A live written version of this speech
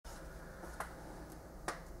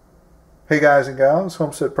Hey guys and gals,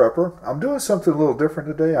 Homestead Prepper. I'm doing something a little different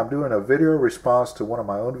today. I'm doing a video response to one of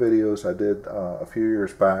my own videos I did a few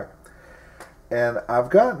years back. And I've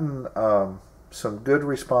gotten some good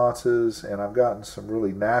responses and I've gotten some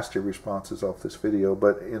really nasty responses off this video.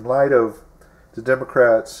 But in light of the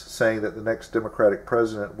Democrats saying that the next Democratic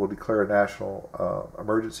president will declare a national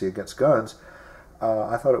emergency against guns,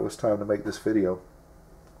 I thought it was time to make this video.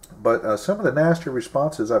 But some of the nasty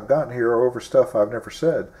responses I've gotten here are over stuff I've never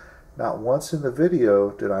said. Not once in the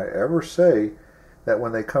video did I ever say that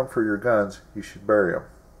when they come for your guns, you should bury them.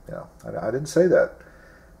 You know, I didn't say that.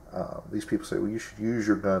 These people say, well, you should use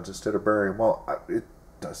your guns instead of burying them. Well, it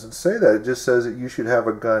doesn't say that. It just says that you should have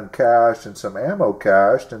a gun cached and some ammo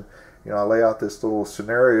cached. And, you know, I lay out this little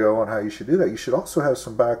scenario on how you should do that. You should also have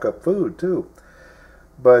some backup food, too.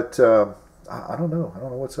 But I don't know. I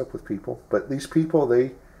don't know what's up with people. But these people,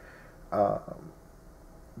 they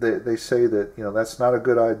say that, you know, that's not a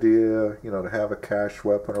good idea, you know, to have a cached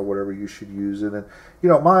weapon or whatever, you should use it. And, you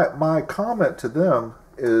know, my comment to them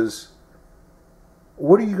is,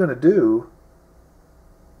 what are you going to do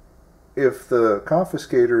if the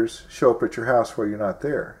confiscators show up at your house while you're not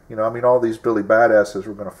there? You know, I mean, all these Billy badasses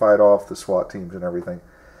were going to fight off the SWAT teams and everything,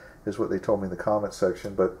 is what they told me in the comment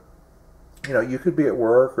section. But, you know, you could be at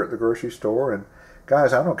work or at the grocery store, and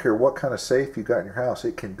guys, I don't care what kind of safe you got in your house,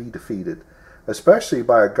 it can be defeated. Especially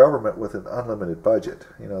by a government with an unlimited budget.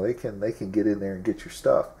 You know, they can get in there and get your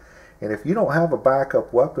stuff. And if you don't have a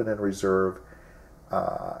backup weapon in reserve,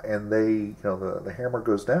 and you know, the hammer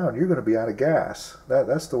goes down, you're going to be out of gas.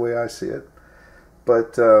 That's the way I see it.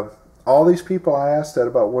 But all these people I asked that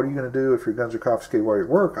about, what are you going to do if your guns are confiscated while you're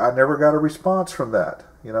at work? I never got a response from that.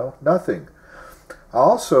 You know, nothing.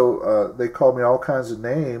 Also, they called me all kinds of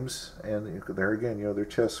names, and there again, you know, their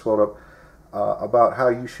chests swelled up. About how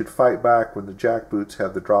you should fight back when the jackboots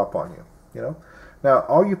have the drop on you. You know, now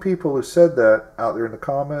all you people who said that out there in the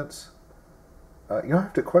comments, you don't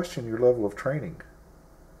have to question your level of training.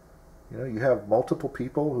 You know, you have multiple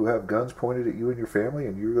people who have guns pointed at you and your family,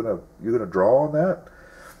 and you're gonna draw on that.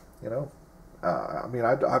 You know, I mean,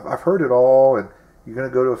 I've heard it all, and you're gonna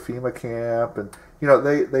go to a FEMA camp, and you know,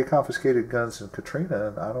 they confiscated guns in Katrina,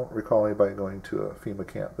 and I don't recall anybody going to a FEMA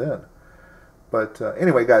camp then. But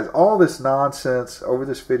anyway, guys, all this nonsense over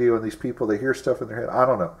this video and these people, they hear stuff in their head. I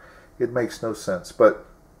don't know. It makes no sense. But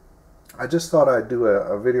I just thought I'd do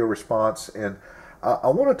a video response. And I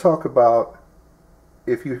want to talk about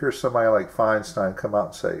if you hear somebody like Feinstein come out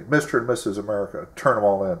and say, Mr. and Mrs. America, turn them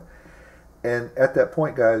all in. And at that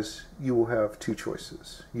point, guys, you will have two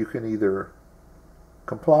choices. You can either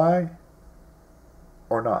comply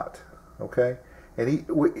or not. Okay? And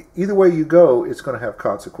either way you go, it's going to have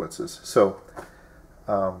consequences. So,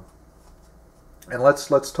 and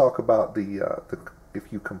let's talk about the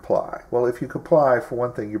if you comply. Well, if you comply, for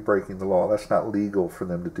one thing, you're breaking the law. That's not legal for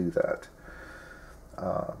them to do that.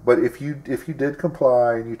 But if you did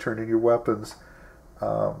comply and you turned in your weapons,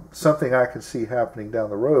 something I can see happening down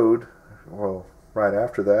the road, well, right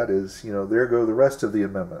after that is, you know, there go the rest of the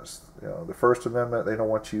amendments. You know, the First Amendment, they don't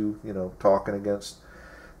want you, you know, talking against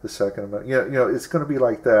the Second Amendment. You know, it's going to be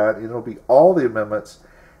like that. It'll be all the amendments,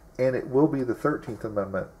 and it will be the 13th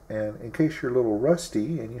Amendment. And in case you're a little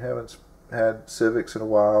rusty and you haven't had civics in a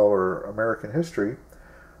while or American history,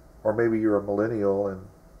 or maybe you're a millennial and,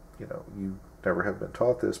 you know, you never have been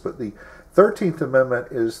taught this, but the 13th Amendment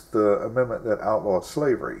is the amendment that outlaws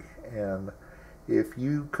slavery. And if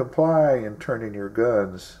you comply and turn in your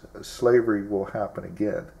guns, slavery will happen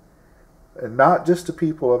again. And not just to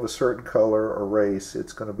people of a certain color or race,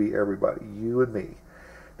 it's going to be everybody, you and me.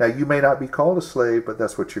 Now, you may not be called a slave, but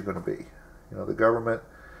that's what you're going to be. You know, the government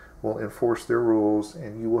will enforce their rules,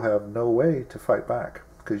 and you will have no way to fight back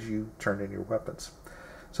because you turned in your weapons.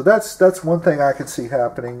 So that's one thing I can see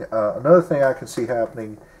happening. Another thing I can see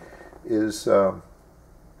happening is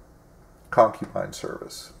concubine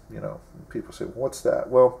service. You know, people say, well, what's that?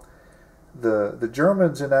 Well, the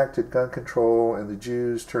Germans enacted gun control, and the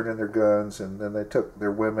Jews turned in their guns, and then they took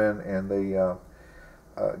their women and they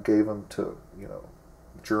gave them to, you know,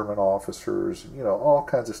 German officers, you know, all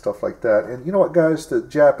kinds of stuff like that. And you know what, guys? The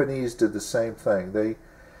Japanese did the same thing. They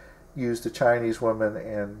used the Chinese women,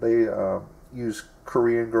 and they used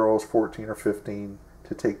Korean girls, 14 or 15,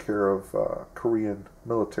 to take care of Korean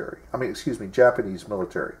military. I mean, excuse me, Japanese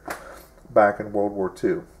military back in World War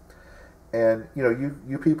II. And, you know,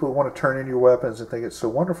 you people who want to turn in your weapons and think it's so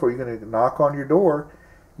wonderful, you're going to knock on your door,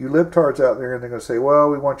 you libtards out there, and they're going to say, well,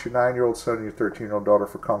 we want your 9-year-old son and your 13-year-old daughter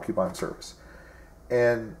for concubine service.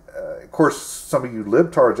 And, of course, some of you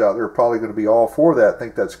libtards out there are probably going to be all for that,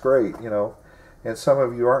 think that's great, you know. And some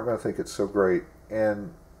of you aren't going to think it's so great.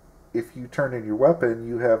 And if you turn in your weapon,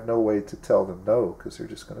 you have no way to tell them no, because they're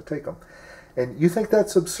just going to take them. And you think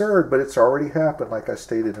that's absurd, but it's already happened, like I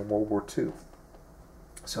stated in World War II.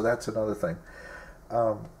 So that's another thing.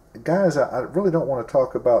 Guys, I really don't want to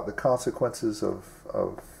talk about the consequences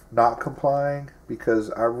of not complying,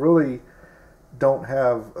 because I really don't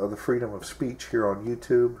have the freedom of speech here on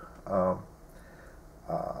YouTube.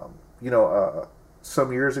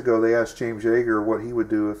 Some years ago they asked James Yeager what he would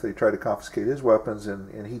do if they tried to confiscate his weapons,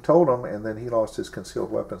 and he told them, and then he lost his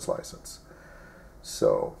concealed weapons license.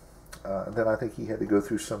 So then I think he had to go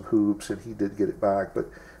through some hoops, and he did get it back. But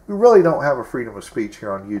we really don't have a freedom of speech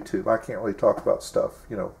here on YouTube. I can't really talk about stuff,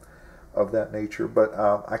 of that nature. But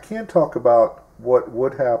I can talk about what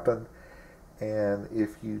would happen, and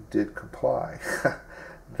if you did comply.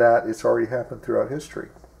 That it's already happened throughout history.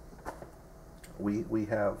 We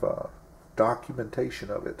have documentation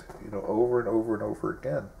of it, over and over and over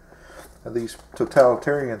again. And these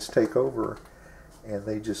totalitarians take over, and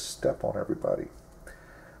they just step on everybody.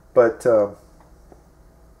 But the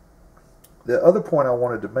other point I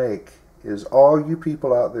wanted to make is, all you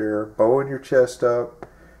people out there bowing your chest up,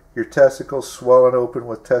 your testicles swelling open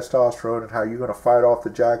with testosterone, and how you're going to fight off the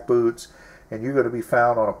jackboots, and you're going to be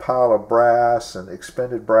found on a pile of brass and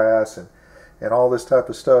expended brass and all this type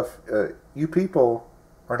of stuff. You people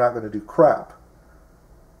are not going to do crap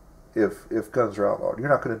if guns are outlawed. You're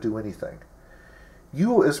not going to do anything.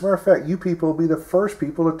 You, as a matter of fact, you people will be the first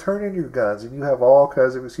people to turn in your guns, and you have all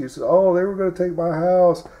kinds of excuses. Oh, they were going to take my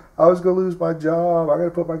house. I was going to lose my job. I got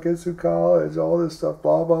to put my kids through college. All this stuff.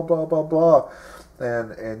 Blah blah blah blah blah.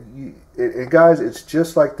 And guys, it's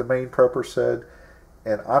just like the Maine prepper said.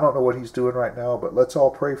 And I don't know what he's doing right now, but let's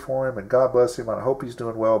all pray for him, and God bless him. I hope he's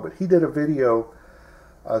doing well. But he did a video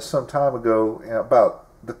some time ago about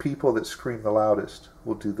the people that scream the loudest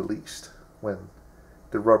will do the least when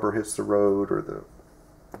the rubber hits the road or the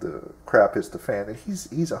crap hits the fan. And he's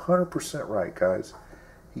 100% right, guys.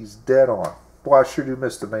 He's dead on. Boy, I sure do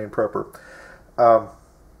miss the Maine prepper.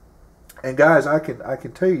 And guys, I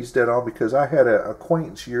can tell you he's dead on, because I had an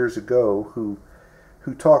acquaintance years ago who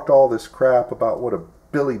talked all this crap about what a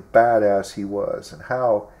Billy badass he was, and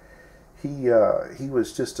how he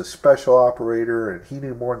was just a special operator, and he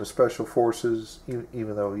knew more than the special forces,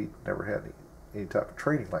 even though he never had any type of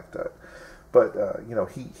training like that. But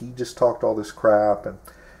he just talked all this crap, and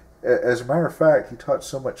as a matter of fact, he taught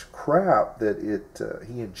so much crap that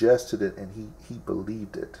he ingested it, and he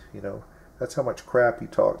believed it. That's how much crap he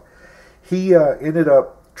talked. He ended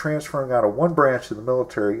up transferring out of one branch of the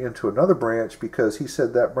military into another branch, because he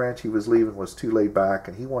said that branch he was leaving was too laid back,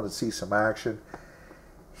 and he wanted to see some action.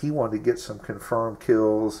 He wanted to get some confirmed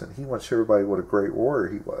kills, and he wanted to show everybody what a great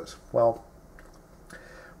warrior he was. Well,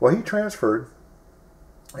 he transferred,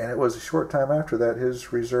 and it was a short time after that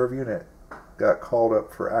his reserve unit got called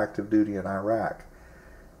up for active duty in Iraq.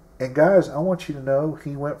 And guys, I want you to know,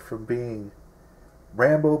 he went from being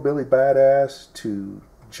Rambo Billy Badass to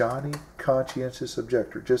Johnny Conscientious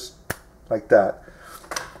Objector, just like that.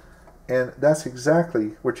 And that's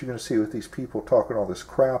exactly what you're going to see with these people talking all this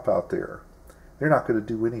crap out there. They're not going to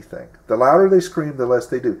do anything. The louder they scream, the less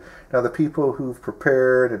they do. Now, the people who've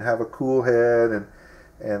prepared and have a cool head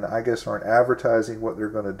and I guess aren't advertising what they're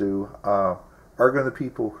going to do are going to be the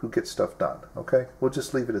people who get stuff done. Okay? We'll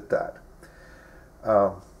just leave it at that.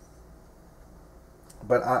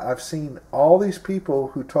 But I've seen all these people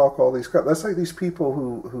who talk all these crap. That's like these people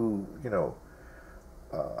who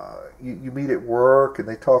you meet at work, and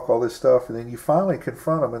they talk all this stuff, and then you finally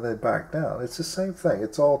confront them and they back down. It's the same thing.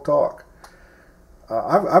 It's all talk.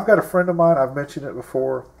 I've got a friend of mine, I've mentioned it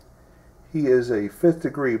before. He is a 5th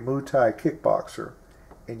degree Muay Thai kickboxer,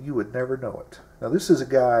 and you would never know it. Now, this is a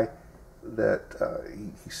guy that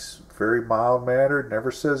he's very mild-mannered, never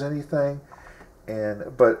says anything.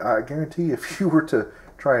 But I guarantee you, if you were to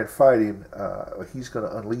try and fight him, he's going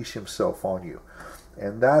to unleash himself on you.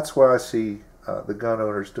 And that's what I see the gun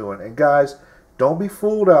owners doing. And guys, don't be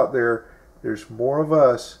fooled out there. There's more of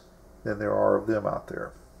us than there are of them out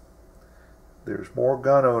there. There's more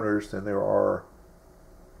gun owners than there are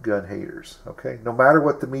gun haters. Okay? No matter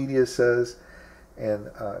what the media says.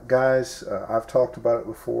 And guys, I've talked about it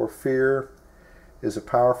before. Fear is a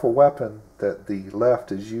powerful weapon that the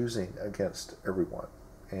left is using against everyone.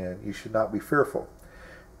 And you should not be fearful.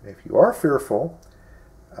 And if you are fearful,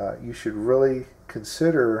 you should really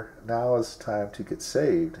consider now is the time to get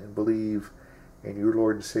saved and believe in your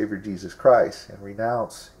Lord and Savior Jesus Christ and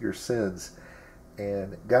renounce your sins.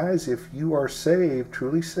 And guys, if you are saved,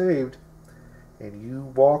 truly saved, and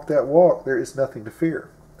you walk that walk, there is nothing to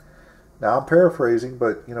fear. Now, I'm paraphrasing,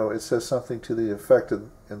 but it says something to the effect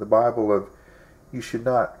in the Bible of, you should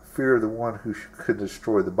not fear the one who can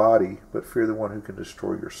destroy the body, but fear the one who can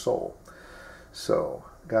destroy your soul. So,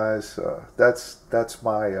 guys, that's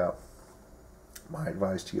my my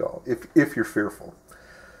advice to y'all, if you're fearful.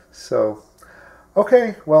 So,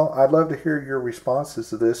 okay, well, I'd love to hear your responses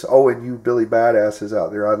to this. Oh, and you Billy Badasses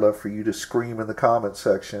out there, I'd love for you to scream in the comment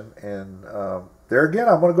section. And there again,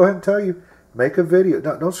 I'm going to go ahead and tell you, make a video.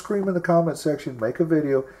 No, don't scream in the comment section. Make a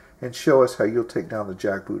video and show us how you'll take down the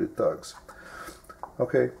jackbooted thugs.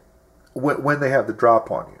 Okay, when they have the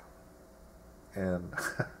drop on you. And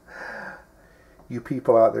you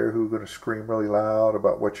people out there who are going to scream really loud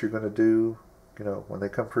about what you're going to do, you know, when they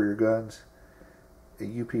come for your guns,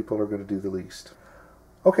 you people are going to do the least.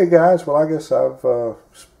 Okay, guys, well, I guess I've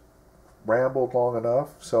rambled long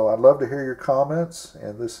enough, so I'd love to hear your comments,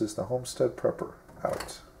 and this is the Homestead Prepper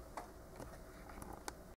out.